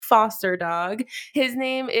foster dog. His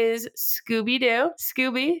name is Scooby-Doo,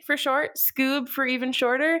 Scooby for short, Scoob for even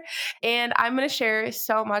shorter. And I'm going to share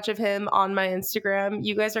so much of him on my Instagram.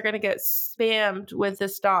 You guys are going to get spammed with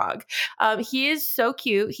this dog. He is so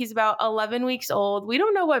cute. He's about 11 weeks old. We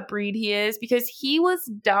don't know what breed he is because he was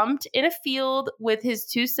dumped in a field with his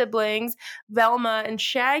two siblings, Velma and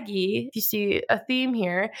Shaggy, if you see a theme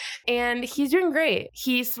here. And he's doing great.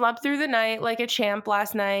 He slept through the night like a champ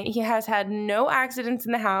last night. He has had no accidents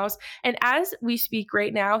in the house. And as we speak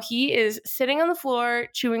right now, he is sitting on the floor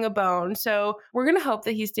chewing a bone. So we're going to hope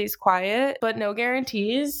that he stays quiet, but no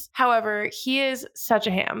guarantees. However, he is such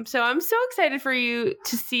a ham. So I'm so excited for you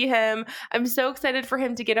to see him. I'm so excited for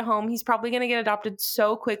him to get a home. He's probably going to get adopted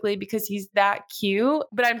so quickly because he's that cute,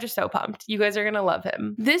 but I'm just so pumped. You guys are going to love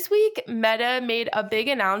him. This week, Meta made a big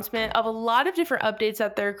announcement of a lot of different updates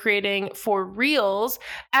that they're creating for Reels.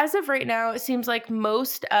 As of right now, it seems like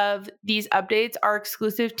most of these updates are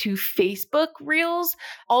exclusive to Facebook Reels.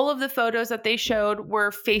 All of the photos that they showed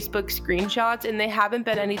were Facebook screenshots, and they haven't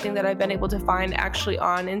been anything that I've been able to find actually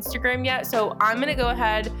on Instagram yet. So I'm going to go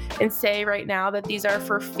ahead and say right now that these are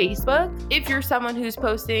for Facebook. If you're someone who's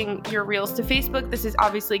posting your Reels to Facebook, this is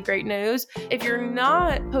obviously great news. If you're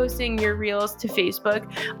not posting your Reels to Facebook,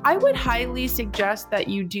 I would highly suggest that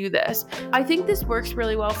you do this. I think this works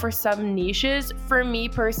really well for some niches. For me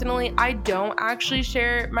personally, I don't actually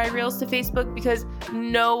share my Reels to Facebook because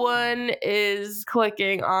no one is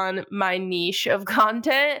clicking on my niche of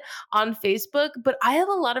content on Facebook, but I have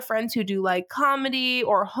a lot of friends who do like comedy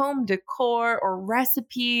or home decor or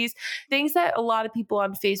recipes, things that a lot of people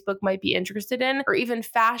on Facebook might be interested in, or even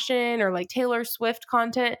fashion or like Taylor Swift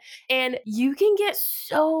content. And you can get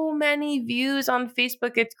so many views on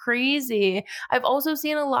Facebook. It's crazy. I've also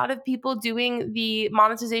seen a lot of people doing the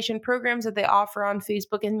monetization programs that they offer on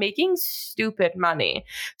Facebook and making stupid money.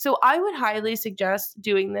 So I would highly suggest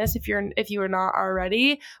doing this if you are not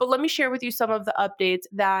already. But let me share with you some of the updates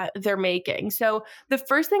that they're making. So the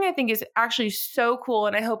first thing I think is actually so cool,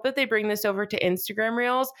 and I hope that they bring this over to Instagram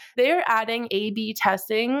Reels. They are adding A/B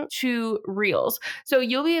testing to Reels. So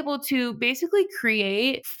you'll be able to basically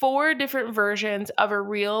create 4 different versions of a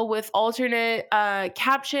reel with alternate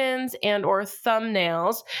captions and or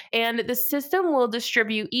thumbnails, and the system will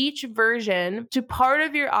distribute each version to part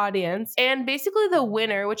of your audience, and basically the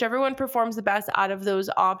winner, whichever one performs the best out of those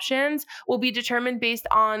options, will be determined based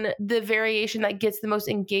on the variation that gets the most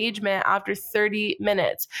engagement after 30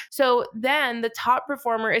 minutes. So then the top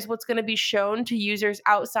performer is what's going to be shown to users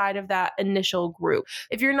outside of that initial group.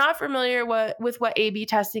 If you're not familiar with what A/B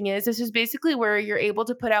testing is, this is basically where you're able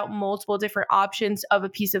to put out multiple different options of a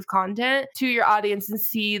piece of content to your audience and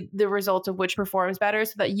see the result of which performs better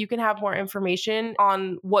so that you can have more information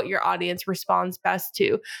on what your audience responds best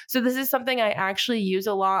to. So this is something I actually use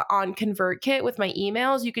a lot on ConvertKit with my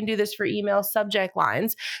emails. You can do this for email subject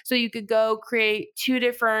lines. So you could go create 2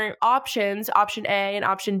 different options, option A and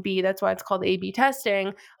option B. That's why it's called A/B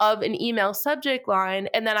testing of an email subject line.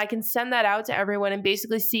 And then I can send that out to everyone and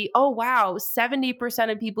basically see, oh, wow,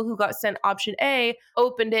 70% of people who got sent option A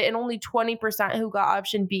opened it and only 20% who got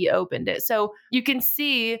option B opened it. So you can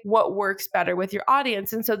see what works better with your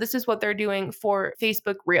audience. And so this is what they're doing for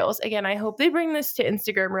Facebook Reels. Again, I hope they bring this to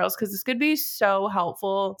Instagram Reels because this could be so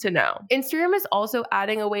helpful to know. Instagram is also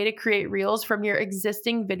adding a way to create Reels from your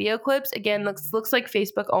existing video clips. Again, looks like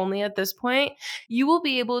Facebook only at this point. You will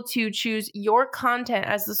be able to choose your content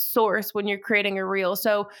as the source when you're creating a Reel.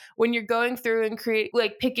 So when you're going through and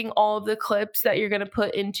picking all of the clips that you're going to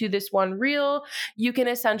put into this one Reel, you can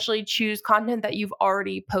essentially choose content that you've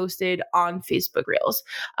already posted on Facebook Reels.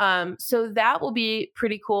 So that will be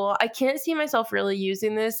pretty cool. I can't see myself really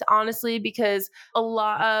using this, honestly, because a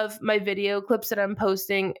lot of my video clips that I'm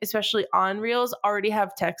posting, especially on Reels, already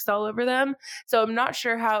have text all over them. So I'm not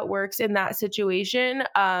sure how it works in that situation.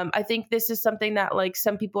 I think this is something that like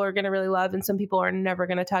some people are going to really love and some people are never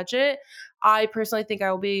going to touch it. I personally think I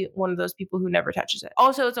will be one of those people who never touches it.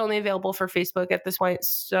 Also, it's only available for Facebook at this point,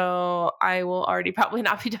 so I will already probably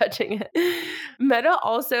not be touching it. Meta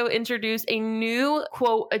also introduced a new,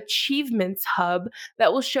 quote, achievements hub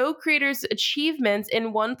that will show creators' achievements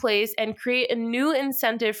in one place and create a new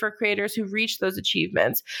incentive for creators who reach those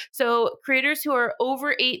achievements. So creators who are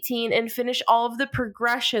over 18 and finish all of the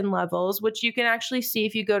progression levels, which you can actually see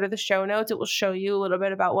if you go to the show notes, it will show you a little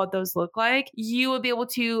bit about what those look like. You will be able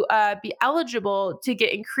to be eligible to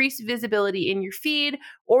get increased visibility in your feed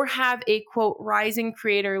or have a quote rising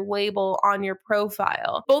creator label on your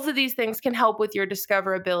profile. Both of these things can help with your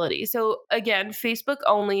discoverability. So again, Facebook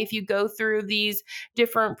only, if you go through these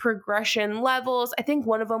different progression levels, I think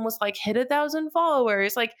one of them was like hit 1,000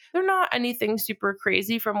 followers. Like they're not anything super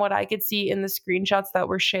crazy from what I could see in the screenshots that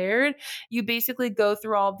were shared. You basically go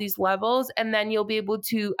through all of these levels and then you'll be able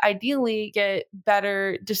to ideally get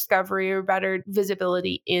better discovery or better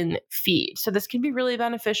visibility in feed. So this can be really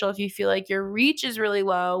beneficial if you feel like your reach is really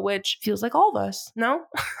low, which feels like all of us, no?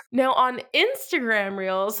 Now on Instagram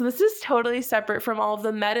Reels, so this is totally separate from all of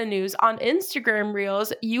the meta news. On Instagram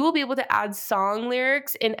Reels, you will be able to add song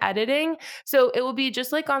lyrics in editing. So it will be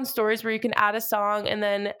just like on stories where you can add a song and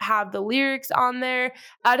then have the lyrics on there.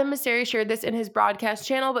 Adam Mosseri shared this in his broadcast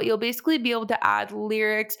channel, but you'll basically be able to add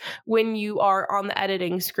lyrics when you are on the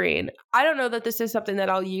editing screen. I don't know that this is something that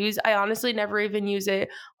I'll use. I honestly never even use it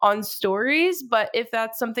on stories, but if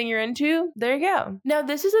that's something you're into, there you go. Now,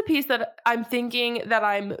 this is a piece that I'm thinking that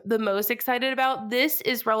I'm the most excited about. This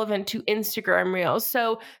is relevant to Instagram Reels.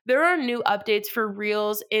 So there are new updates for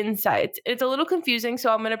Reels Insights. It's a little confusing,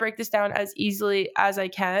 so I'm going to break this down as easily as I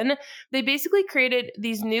can. They basically created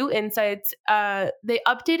these new insights. They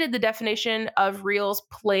updated the definition of Reels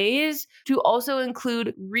plays to also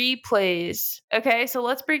include replays. Okay, so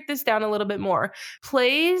let's break this down a little bit more.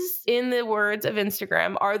 Plays, in the words of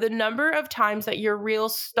Instagram, are the number of times that your reel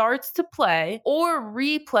starts to play or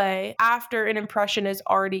replay after an impression is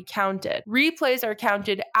already counted. Replays are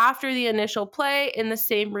counted after the initial play in the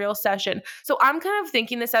same reel session. So I'm kind of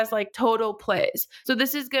thinking this as like total plays. So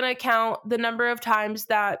this is going to count the number of times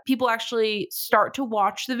that people actually start to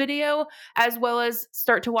watch the video as well as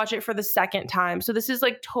start to watch it for the second time. So this is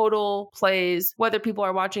like total plays, whether people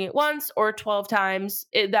are watching it once or 12 times,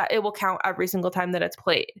 it will count every single time that it's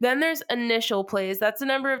played. Then there's initial plays. That's the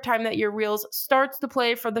number of time that your reels starts to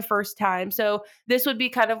play for the first time. So this would be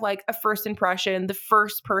kind of like a first impression, the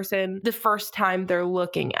first person, the first time they're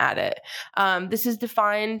looking at it. This is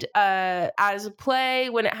defined as a play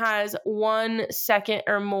when it has 1 second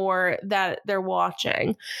or more that they're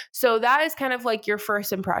watching. So that is kind of like your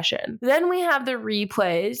first impression. Then we have the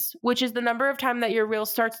replays, which is the number of time that your reel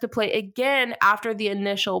starts to play again after the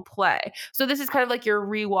initial play. So this is kind of like your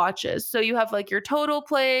rewatches. So you have like your total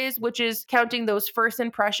plays, which is counting those first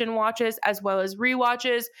impression watches as well as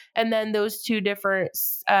rewatches, and then those two different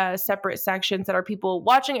separate sections that are people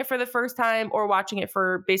watching it for the first time or watching it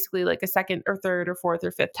for basically like a second or third or fourth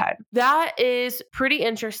or fifth time. That is pretty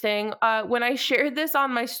interesting. When I shared this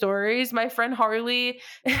on my stories, my friend Harley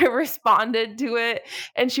responded to it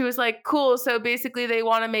and she was like, cool. So basically they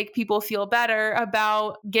want to make people feel better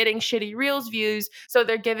about getting shitty Reels views. So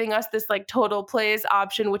they're giving us this like total plays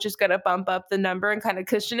option, which is going to bump up the number and kind of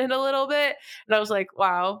cushion it a little bit. And I was like,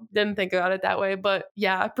 wow, didn't think about it that way, but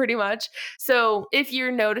yeah, pretty much. So if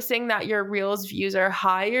you're noticing that your Reels views are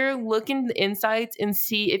higher, look in the insights and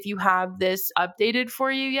see if you have this updated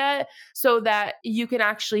for you yet, so that you can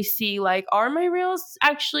actually see like, are my Reels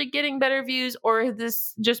actually getting better views, or is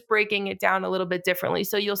this just breaking it down a little bit differently?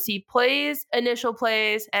 So you'll see plays, initial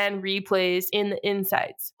plays, and replays in the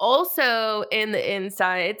insights. Also in the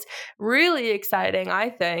insights, really exciting, I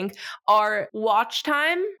think, are watch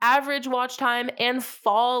time, average watch time, and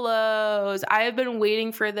follows. I have been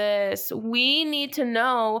waiting for this. We need to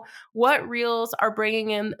know what Reels are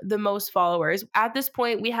bringing in the most followers. At this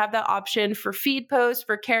point, we have that option for feed posts,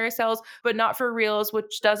 for carousels, but not for Reels,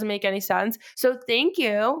 which doesn't make any sense. So thank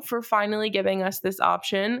you for finally giving us this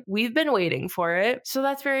option. We've been waiting for it. So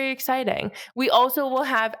that's very exciting. We also will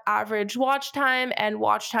have average watch time and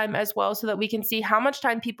watch time as well, so that we can see how much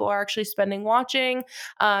time people are actually spending watching,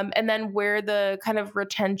 and then where the kind of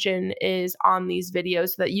retention is on these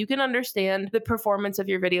videos, so that you can understand the performance of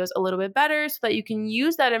your videos a little bit better, so that you can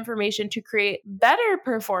use that information to create better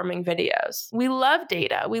performing videos. We love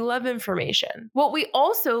data. We love information. What we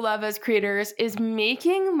also love as creators is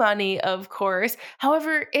making money, of course.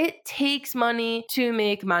 However, it takes money to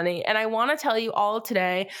make money. And I want to tell you all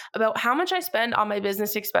today about how much I spend on my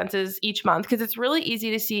business expenses each month, because it's really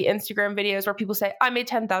easy to see Instagram videos where people say, I made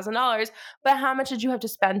 $10,000, but how much did you have to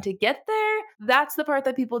spend to get there? That's the part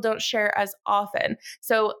that people don't share as often.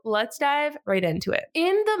 So let's dive right into it.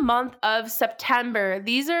 In the month of September,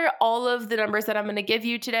 these are all of the numbers that I'm going to give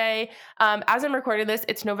you today. As I'm recording this,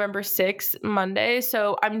 it's November 6th, Monday.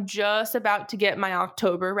 So I'm just about to get my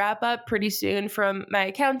October wrap up pretty soon from my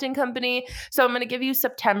accounting company. So I'm going to give you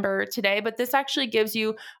September today, but this actually gives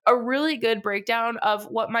you a really good breakdown of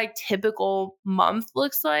what my typical month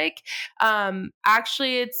looks like.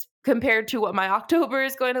 Actually, it's compared to what my October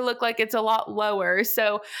is going to look like, it's a lot lower.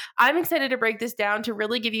 So I'm excited to break this down to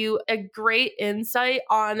really give you a great insight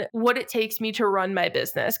on what it takes me to run my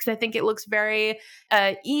business. Because I think it looks very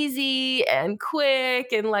easy and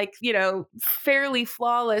quick and fairly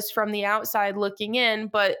flawless from the outside looking in.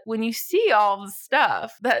 But when you see all the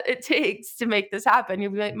stuff that it takes to make this happen, you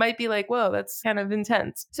might be like, whoa, that's kind of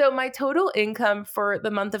intense. So my total income for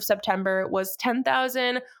the month of September was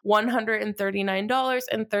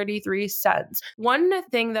 $10,139.33. One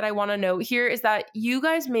thing that I want to note here is that you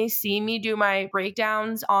guys may see me do my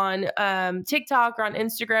breakdowns on TikTok or on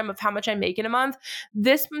Instagram of how much I make in a month.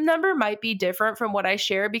 This number might be different from what I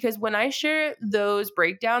share, because when I share those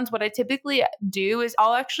breakdowns, what I typically do is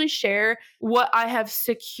I'll actually share what I have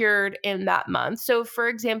secured in that month. So for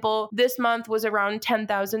example, this month was around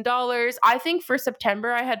 $10,000. I think for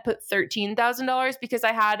September, I had put $13,000 because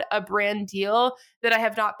I had a brand deal that I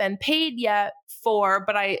have not been paid yet for,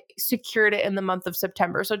 but I secured it in the month of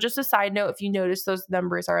September. So just a side note, if you notice those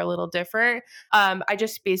numbers are a little different, I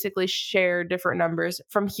just basically share different numbers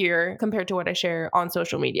from here compared to what I share on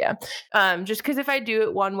social media. Just because if I do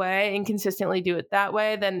it one way and consistently do it that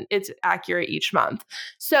way, then it's accurate each month.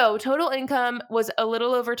 So total income was a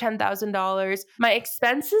little over $10,000. My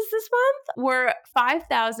expenses this month were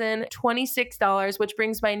 $5,026, which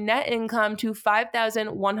brings my net income to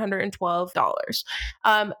 $5,112.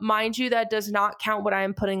 Mind you, that does not count what I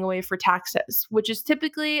am putting away for taxes, which is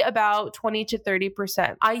typically about 20 to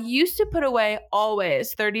 30%. I used to put away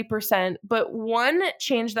always 30%, but one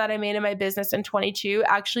change that I made in my business in 22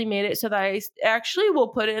 actually made it so that I actually will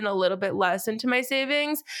put in a little bit less into my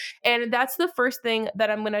savings. And that's the first thing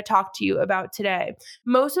that I'm going to talk to you about today.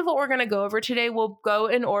 Most of what we're going to go over today will go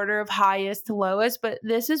in order of highest to lowest, but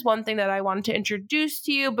this is one thing that I wanted to introduce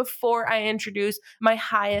to you before I introduce my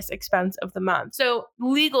highest expense of the month. So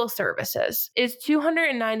legal services is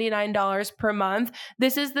 $299 per month.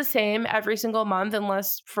 This is the same every single month,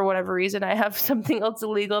 unless for whatever reason I have something else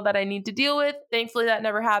illegal that I need to deal with. Thankfully, that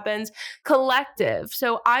never happens. Collective.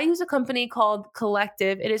 So I use a company called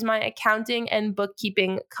Collective. It is my accounting and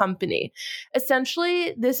bookkeeping company.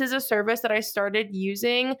 Essentially, this is a service that I started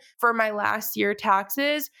using for my last year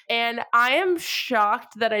taxes, and I am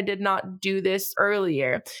shocked that I did not do this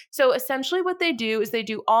earlier. So essentially what they do is they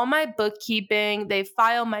do all my bookkeeping, they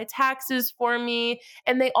file my taxes for me,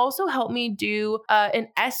 and they also help me do an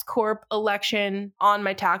S Corp election on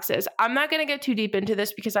my taxes. I'm not going to get too deep into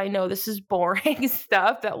this because I know this is boring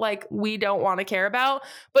stuff that we don't want to care about,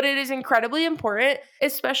 but it is incredibly important,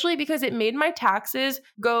 especially because it made my taxes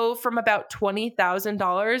go from about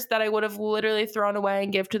 $20,000 that I would have literally thrown away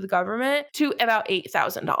and give to the government to about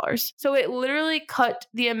 $8,000. So it literally cut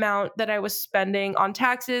the amount that I was spending on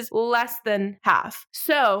taxes less than half.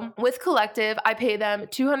 So with Collective, I pay them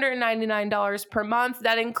 $299 per month.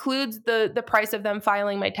 That includes the price of them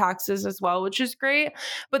filing my taxes as well, which is great.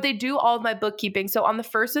 But they do all of my bookkeeping. So on the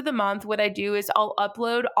first of the month, what I do is I'll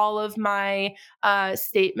upload all of my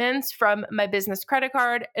statements from my business credit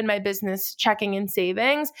card and my business checking and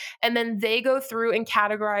savings. And then they go through and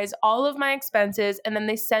categorize all of my expenses. And then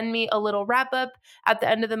they send me a little wrap up at the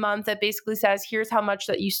end of the month that basically says, here's how much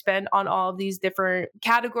that you spend on all of these different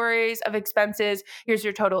categories of expenses. Here's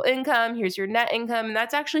your total income. Here's your net income. And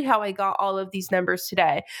that's actually how I got all of these numbers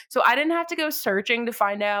today. So I didn't have to go searching to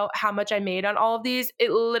find out how much I made on all of these.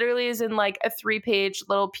 It literally is in a 3-page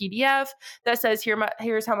little PDF that says,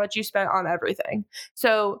 here's how much you spent on everything.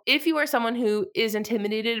 So if you are someone who is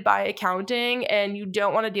intimidated by accounting and you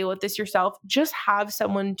don't want to deal with this yourself, just have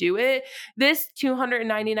someone do it. This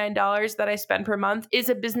 $299 that I spend per month is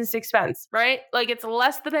a business expense, right? It's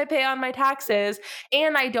less than I pay on my taxes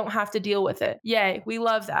and I don't have to deal with it. Yay, we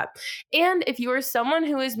love that. And if you are someone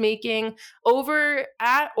who is making over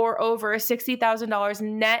 $60,000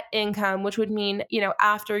 net income, which would mean,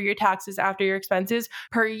 after your taxes, after your expenses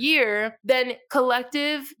per year, then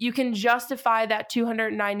Collective, you can justify that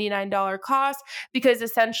 $299 cost because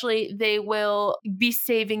essentially they will be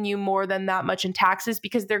saving you more than that much in taxes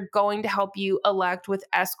because they're going to help you elect with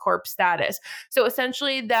S Corp status. So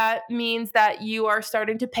essentially that means that you are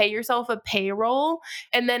starting to pay yourself a payroll,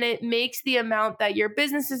 and then it makes the amount that your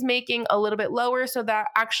business is making a little bit lower. So that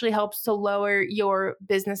actually helps to lower your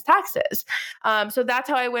business taxes. So that's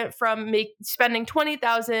how I went from spending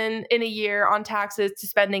 $20,000 in a year on taxes to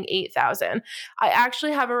spending $8,000. I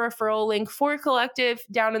actually have a referral link for Collective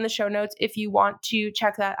down in the show notes if you want to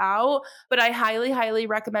check that out. But I highly, highly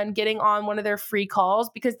recommend getting on one of their free calls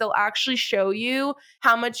because they'll actually show you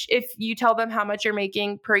how much, if you tell them how much you're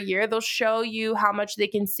making per year, they'll show you how much they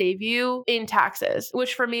can save you in taxes,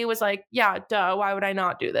 which for me was yeah, duh, why would I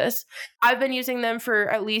not do this? I've been using them for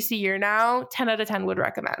at least a year now. 10 out of 10 would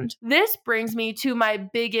recommend. This brings me to my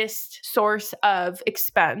biggest source of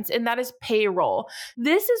expense, and that is payroll.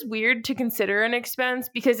 This is weird to consider an expense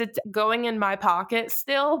because it's going in my pocket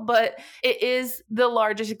still, but it is the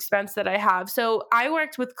largest expense that I have. So I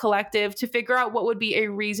worked with Collective to figure out what would be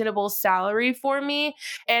a reasonable salary for me.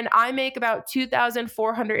 And I make about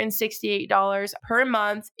 $2,468 per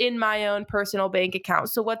month in my own personal bank account.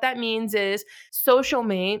 So what that means is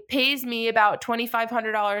SocialMate pays me about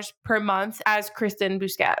 $2,500 per month as Kristen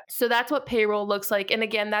Busquet. So that's what payroll looks like. And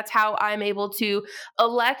again, that's how I'm able to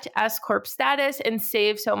elect S Corp status and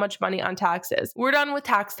save so much money on taxes. We're done with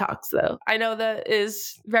tax talks though. I know that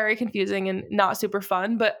is very confusing and not super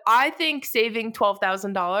fun, but I think saving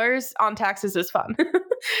 $12,000 on taxes is fun.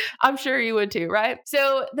 I'm sure you would too, right?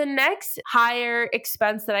 So the next higher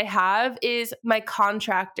expense that I have is my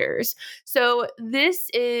contractors. So this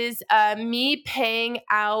is me paying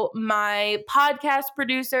out my podcast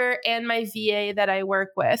producer and my VA that I work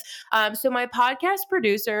with. So my podcast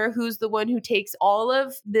producer, who's the one who takes all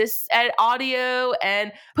of this audio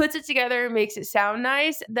and puts it together and makes it sound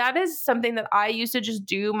nice, that is something that I used to just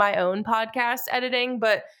do my own podcast editing.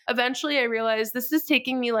 But eventually I realized this is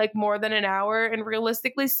taking me like more than an hour. And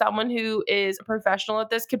realistically, someone who is a professional at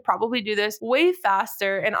this could probably do this way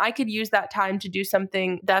faster. And I could use that time to do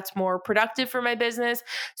something that's more productive for my business.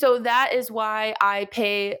 So that is why I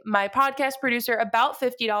pay my podcast producer about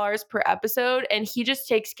 $50 per episode. And he just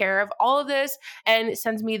takes care of all of this and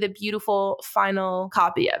sends me the beautiful final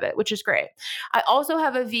copy of it, which is great. I also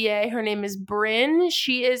have a VA. Her name is Bryn.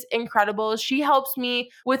 She is incredible. She helps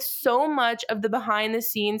me with so much of the behind the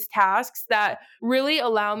scenes tasks that really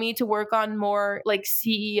allow me to work on more like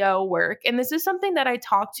CEO work. And this is something that I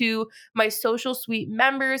talk to my Social Suite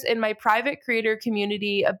members in my private creator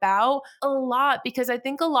community about a lot, because I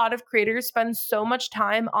think a lot of creators spend so much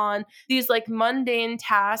time on these like mundane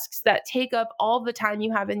tasks that take up all the time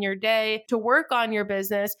you have in your day to work on your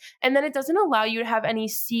business. And then it doesn't allow you to have any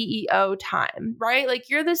CEO time, right? Like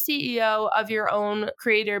you're the CEO of your own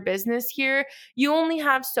creator business here. You only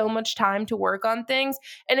have so much time to work on things.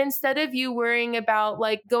 And instead of you worrying about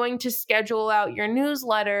like going to schedule out your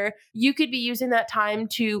newsletter, you could be using that time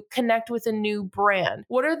to connect with a new brand.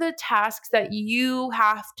 What are the tasks that you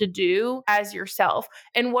have to do as yourself?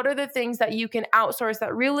 And what are the things that you can outsource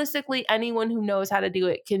that realistically anyone who knows how to do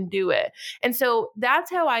it can do it? And so that's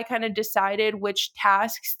how I kind of decided which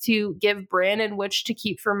tasks to give Bryn and which to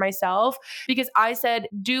keep for myself, because I said,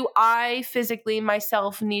 do I physically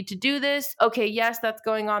myself need to do this? Okay, yes, that's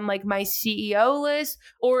going on like my CEO list.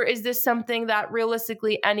 Or is this something that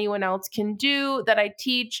realistically anyone else can do that I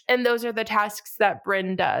teach? And those are the tasks that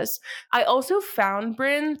Bryn does. I also found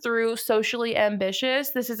Bryn through Socially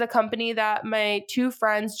Ambitious. This is a company that my two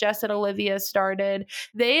friends, Jess and Olivia, started.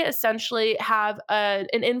 They essentially have an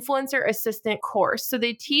influencer assistant course. So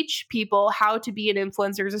they teach people how to be an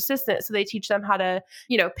influencer's assistant. So they teach them how to,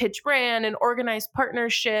 pitch brand and organize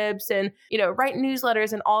partnerships and, write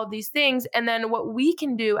newsletters and all of these things. And then what we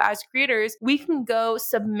can do as creators, we can go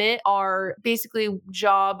submit our basically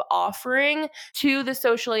job offering to the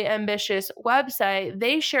Socially Ambitious website.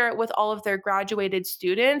 They share it with all of their graduated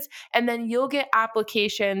students, and then you'll get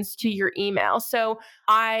applications to your email. So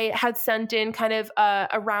I had sent in kind of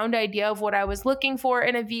a round idea of what I was looking for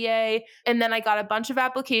in a VA, and then I got a bunch of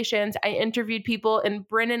applications. I interviewed people, and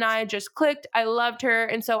Bryn and I just clicked. I loved her,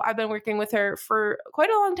 and so I've been working with her for quite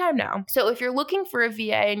a long time now. So if you're looking for a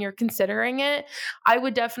VA and you're considering it, I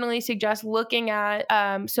would definitely suggest looking at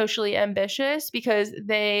Socially Ambitious, because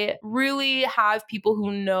they really have people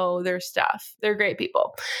who know their stuff. They're great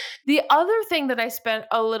people. The other thing that I spent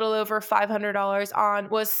a little over $500 on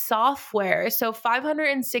was software. So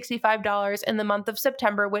 $565 in the month of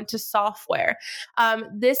September went to software.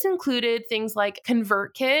 This included things like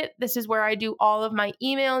ConvertKit. This is where I do all of my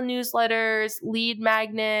email newsletters, lead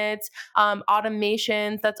magnets,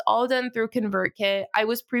 automations. That's all done through ConvertKit. I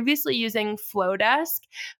was previously using Flowdesk,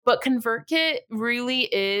 but ConvertKit really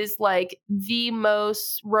is like the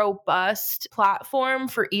most robust platform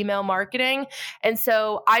for email marketing. And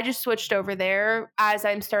so I just switched over there as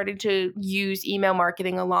I'm starting to use email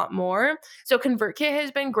marketing a lot more. So ConvertKit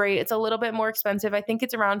has been great. It's a little bit more expensive. I think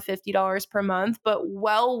it's around $50 per month, but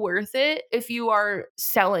well worth it if you are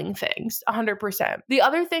selling things, 100%. The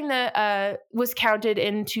other thing that was counted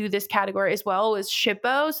into this category as well was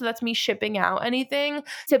Shippo. So that's me shipping out anything.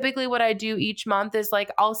 Typically what I do each month is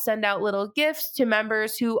I'll send out little gifts to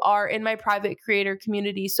members who are in my private creator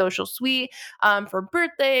community Social Suite. for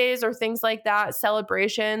birthdays or things like that,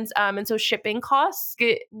 celebrations. And so shipping costs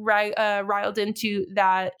get riled into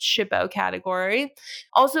that shippo category.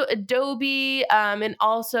 Also Adobe, and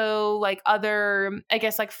also like other, I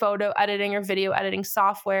guess, like photo editing or video editing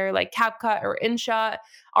software like CapCut or InShot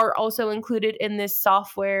are also included in this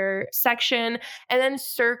software section. And then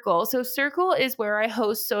Circle. So Circle is where I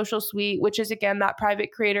host Social Suite, which is again that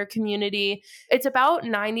private creator community. It's about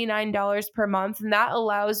 $99 per month, and that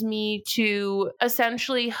allows me to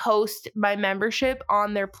essentially host my membership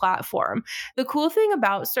on their platform. The cool thing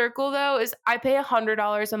about Circle though is I pay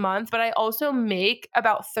 $100 a month, but I also make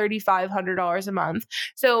about $3,500 a month.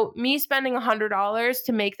 So me spending $100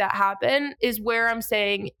 to make that happen is where I'm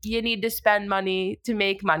saying you need to spend money to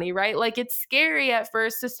make money, right? Like it's scary at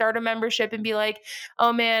first to start a membership and be like,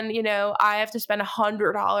 oh man, I have to spend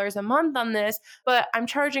 $100 a month on this, but I'm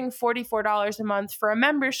charging $44 a month for a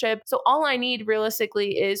membership. So all I need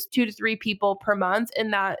realistically is 2 to 3 people per month,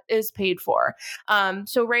 and that is paid for.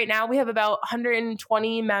 So right now we have about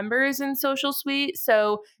 120 members in Social Suite.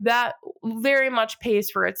 So that very much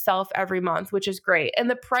pays for itself every month, which is great. And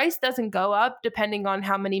the price doesn't go up depending on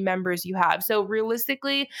how many members you have. So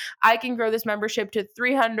realistically, I can grow this membership to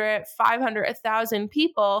 300, 500, 1,000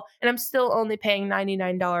 people, and I'm still only paying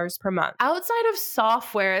 $99 per month. Outside of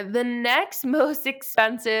software, the next most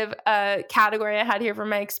expensive category I had here for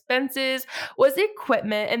my expenses was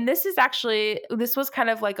equipment. And this was kind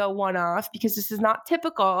of like a one-off because this is not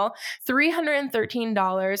typical.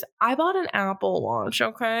 $313. I bought an Apple Watch,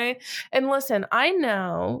 okay? And listen, I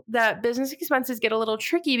know that business expenses get a little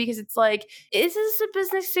tricky because it's like, is this a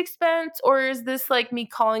business expense or is this like me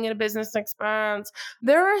calling it a business expense?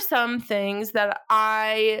 There are some things that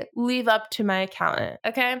I leave up to my accountant,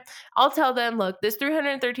 okay? I'll tell them, look, this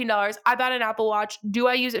 $313, I bought an Apple Watch. Do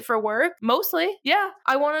I use it for work? Mostly, yeah.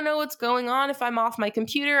 I want to know what's going on. If I'm off my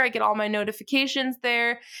computer, I get all my notifications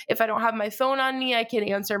there. If I don't have my phone on me, I can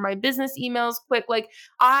answer my business emails quick. Like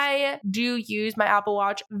I do use my Apple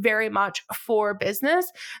Watch very much for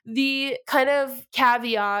business. The kind of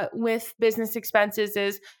caveat with business expenses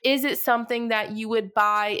is it something that you would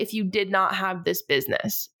buy if you did not have this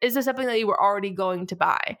business? Is this something that you were already going to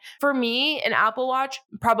buy? For me, an Apple Watch,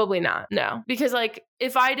 probably not. No, because like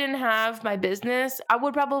if I didn't have my business, I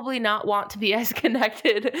would probably not want to be as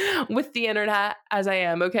connected with the internet as I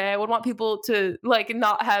am, okay? I would want people to like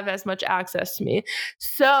not have as much access to me.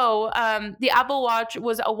 So the Apple Watch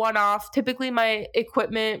was a one-off. Typically my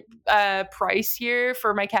equipment price here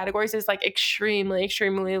for my categories is like extremely,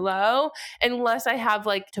 extremely low unless I have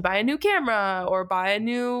like to buy a new camera or buy a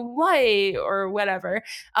new light or whatever.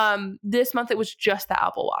 This month it was just the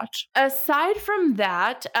Apple Watch. Aside from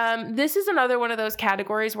that, this is another one of those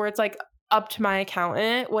categories where it's like up to my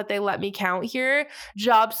accountant what they let me count here.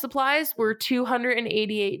 Job supplies were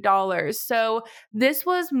 $288. So this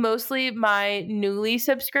was mostly my Nuuly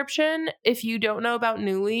subscription. If you don't know about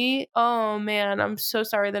Nuuly, oh man, I'm so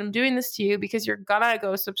sorry that I'm doing this to you because you're gonna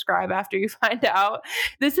go subscribe after you find out.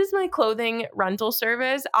 This is my clothing rental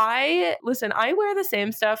service. I wear the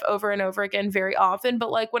same stuff over and over again very often,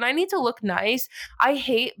 but like when I need to look nice, I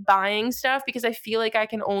hate buying stuff because I feel like I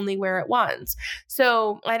can only wear it once.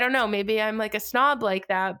 So I don't know, maybe I'm like a snob like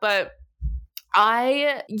that, but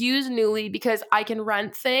I use Nuuly because I can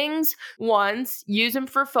rent things once, use them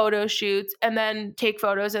for photo shoots, and then take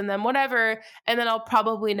photos and then whatever. And then I'll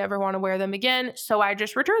probably never want to wear them again. So I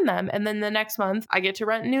just return them. And then the next month I get to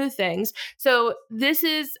rent new things. So this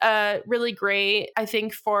is really great, I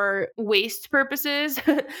think, for waste purposes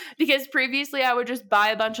because previously I would just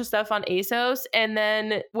buy a bunch of stuff on ASOS and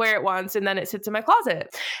then wear it once and then it sits in my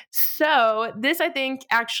closet. So this, I think,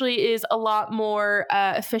 actually is a lot more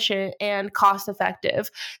efficient and cost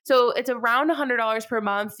effective. So it's around $100 per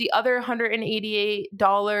month. The other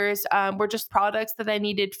 $188 were just products that I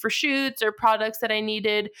needed for shoots or products that I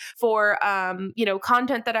needed for,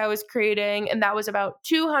 content that I was creating. And that was about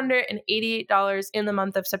 $288 in the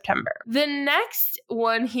month of September. The next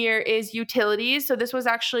one here is utilities. So this was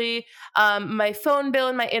actually my phone bill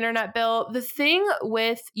and my internet bill. The thing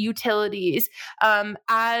with utilities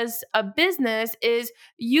as a business is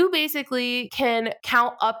you basically can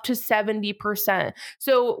count up to 70%.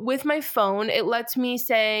 So with my phone, it lets me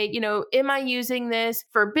say, am I using this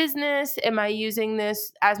for business? Am I using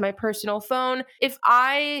this as my personal phone? If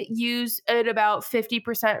I use it about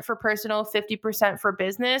 50% for personal, 50% for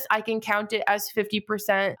business, I can count it as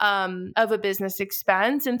 50% of a business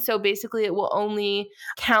expense. And so basically it will only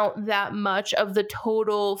count that much of the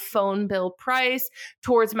total phone bill price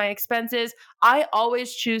towards my expenses. I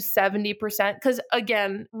always choose 70% because,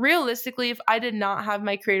 again, realistically, if I did not have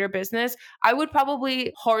my creator business, I would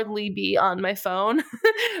probably hardly be on my phone,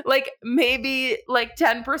 like maybe like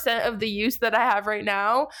 10% of the use that I have right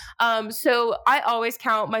now. So I always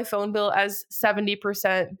count my phone bill as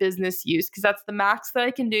 70% business use because that's the max that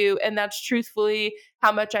I can do. And that's truthfully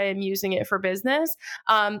how much I am using it for business.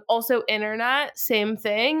 Also, internet, same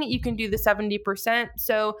thing. You can do the 70%.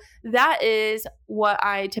 So that is what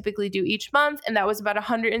I typically do each month. And that was about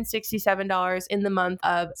 $167 in the month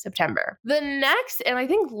of September. The next, and I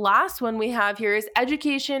think last one we have here is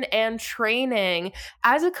education and training.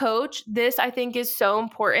 As a coach, this I think is so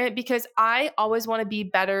important because I always want to be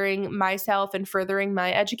bettering myself and furthering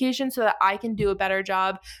my education so that I can do a better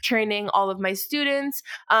job training all of my students,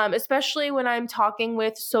 especially when I'm talking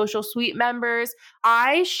with Social Suite members.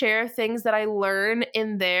 I share things that I learn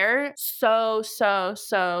in there so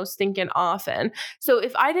stinking often. So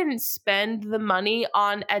if I didn't spend the money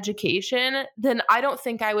on education, then I don't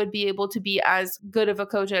think I would be able to be as good of a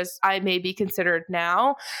coach as I may be considered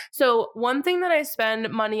now. So one thing that I spend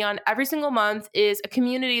money on every single month is a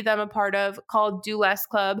community that I'm a part of called Do Less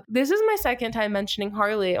Club. This is my second time mentioning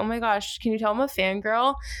Harley. Oh my gosh, can you tell I'm a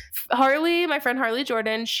fangirl? Harley, my friend Harley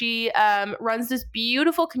Jordan, she runs this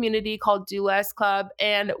beautiful community called Do Less Club.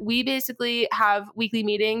 And we basically have weekly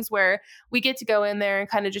meetings where we get to go in there and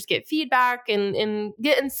kind of just get feedback and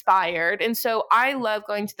get inspired. And so I love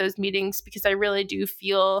going to those meetings because I really do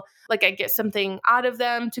feel like I get something out of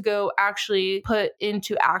them to go actually put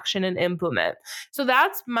into action and implement. So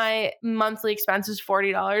that's my monthly expenses,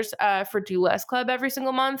 $40 for Do Less Club every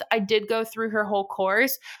single month. I did go through her whole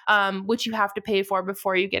course, which you have to pay for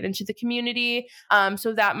before you get into the community.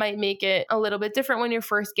 So that might make it a little bit different when you're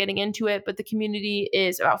first getting into it, but the community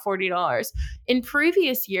is about $40. In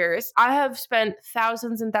previous years, I have spent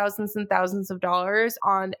thousands and thousands and thousands of dollars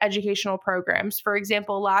on educational programs. For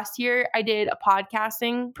example, last year I did a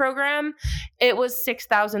podcasting program. It was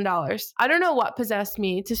 $6,000. I don't know what possessed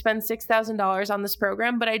me to spend $6,000 on this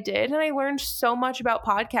program, but I did. And I learned so much about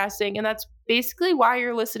podcasting. And that's basically why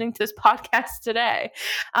you're listening to this podcast today.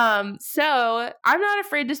 So I'm not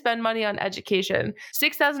afraid to spend money on education.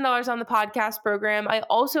 $6,000 on the podcast program. I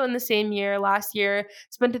also, in the same year, last year,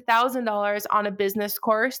 spent $1,000 on a business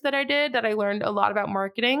course that I did that I learned a lot about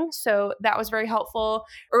marketing. So that was very helpful.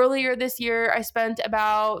 Earlier this year, I spent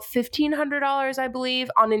about $1,500, I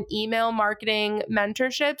believe, on an email marketing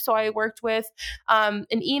mentorship. So I worked with an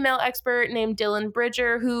email expert named Dylan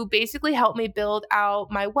Bridger, who basically helped me build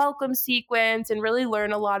out my welcome sequence and really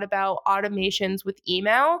learn a lot about automations with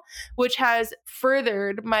email, which has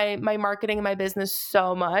furthered my marketing and my business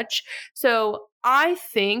so much. So I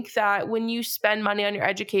think that when you spend money on your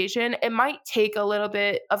education, it might take a little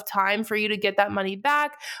bit of time for you to get that money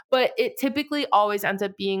back, but it typically always ends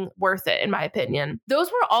up being worth it, in my opinion. Those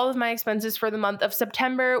were all of my expenses for the month of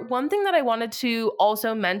September. One thing that I wanted to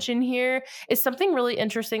also mention here is something really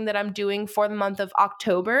interesting that I'm doing for the month of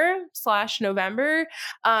October/November.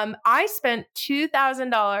 I spent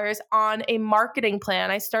 $2,000 on a marketing plan.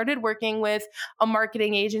 I started working with a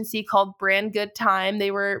marketing agency called Brand Good Time. They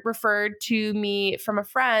were referred to me from a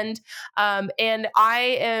friend. And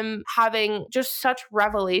I am having just such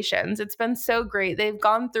revelations. It's been so great. They've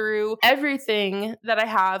gone through everything that I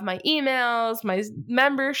have, my emails, my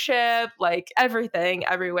membership, like everything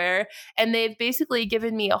everywhere. And they've basically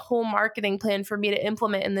given me a whole marketing plan for me to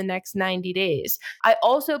implement in the next 90 days. I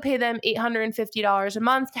also pay them $850 a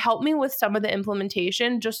month to help me with some of the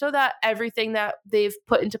implementation, just so that everything that they've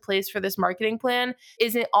put into place for this marketing plan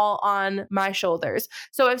isn't all on my shoulders.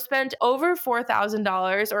 So I've spent over $4,000,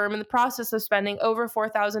 or I'm in the process of spending over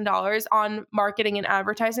 $4,000 on marketing and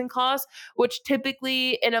advertising costs, which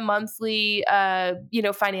typically in a monthly,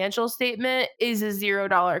 financial statement is a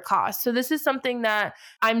 $0 cost. So this is something that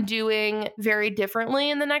I'm doing very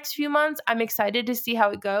differently in the next few months. I'm excited to see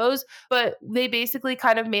how it goes, but they basically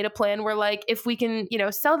kind of made a plan where, like, if we can,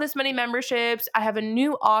 sell this many memberships, I have a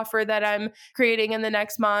new offer that I'm creating in the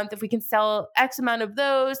next month. If we can sell X amount of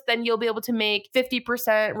those, then you'll be able to make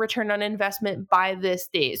 50% return on investment by this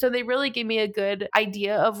date. So they really gave me a good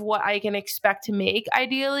idea of what I can expect to make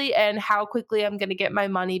ideally and how quickly I'm going to get my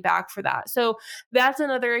money back for that. So that's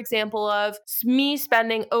another example of me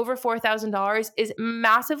spending over $4,000 is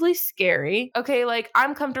massively scary. Okay, like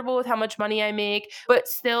I'm comfortable with how much money I make, but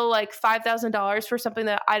still like $5,000 for something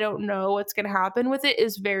that I don't know what's going to happen with it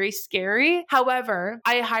is very scary. However,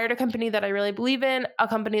 I hired a company that I really believe in, a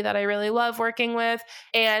company that I really love working with,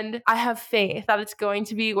 and I have faith that it's going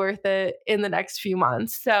to be worth it in the next few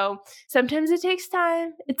months. So sometimes it takes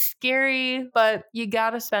time. It's scary, but you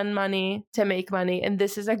got to spend money to make money. And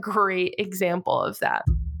this is a great example of that.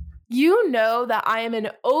 You know that I am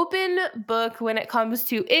an open book when it comes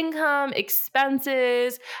to income,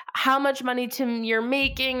 expenses, how much money you're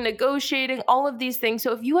making, negotiating, all of these things.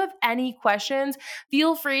 So if you have any questions,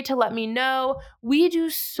 feel free to let me know. We do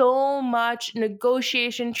so much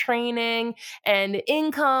negotiation training and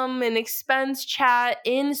income and expense chat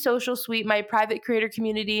in Social Suite, my private creator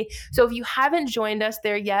community. So if you haven't joined us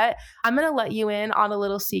there yet, I'm going to let you in on a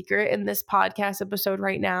little secret in this podcast episode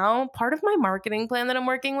right now. Part of my marketing plan that I'm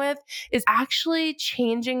working with is actually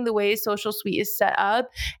changing the way Social Suite is set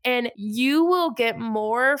up. And you will get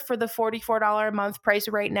more for the $44 a month price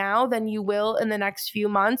right now than you will in the next few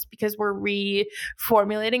months because we're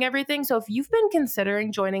reformulating everything. So if you've been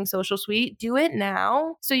considering joining Social Suite, do it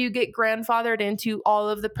now so you get grandfathered into all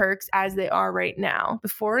of the perks as they are right now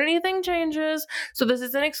before anything changes. So this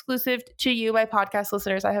is an exclusive to you, my podcast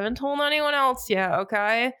listeners. I haven't told anyone else yet,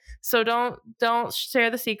 okay? So don't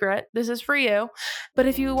share the secret. This is for you. But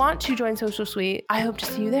if you want to join Social Suite, I hope to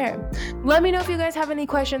see you there. Let me know if you guys have any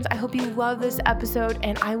questions. I hope you love this episode,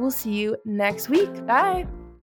 and I will see you next week. Bye.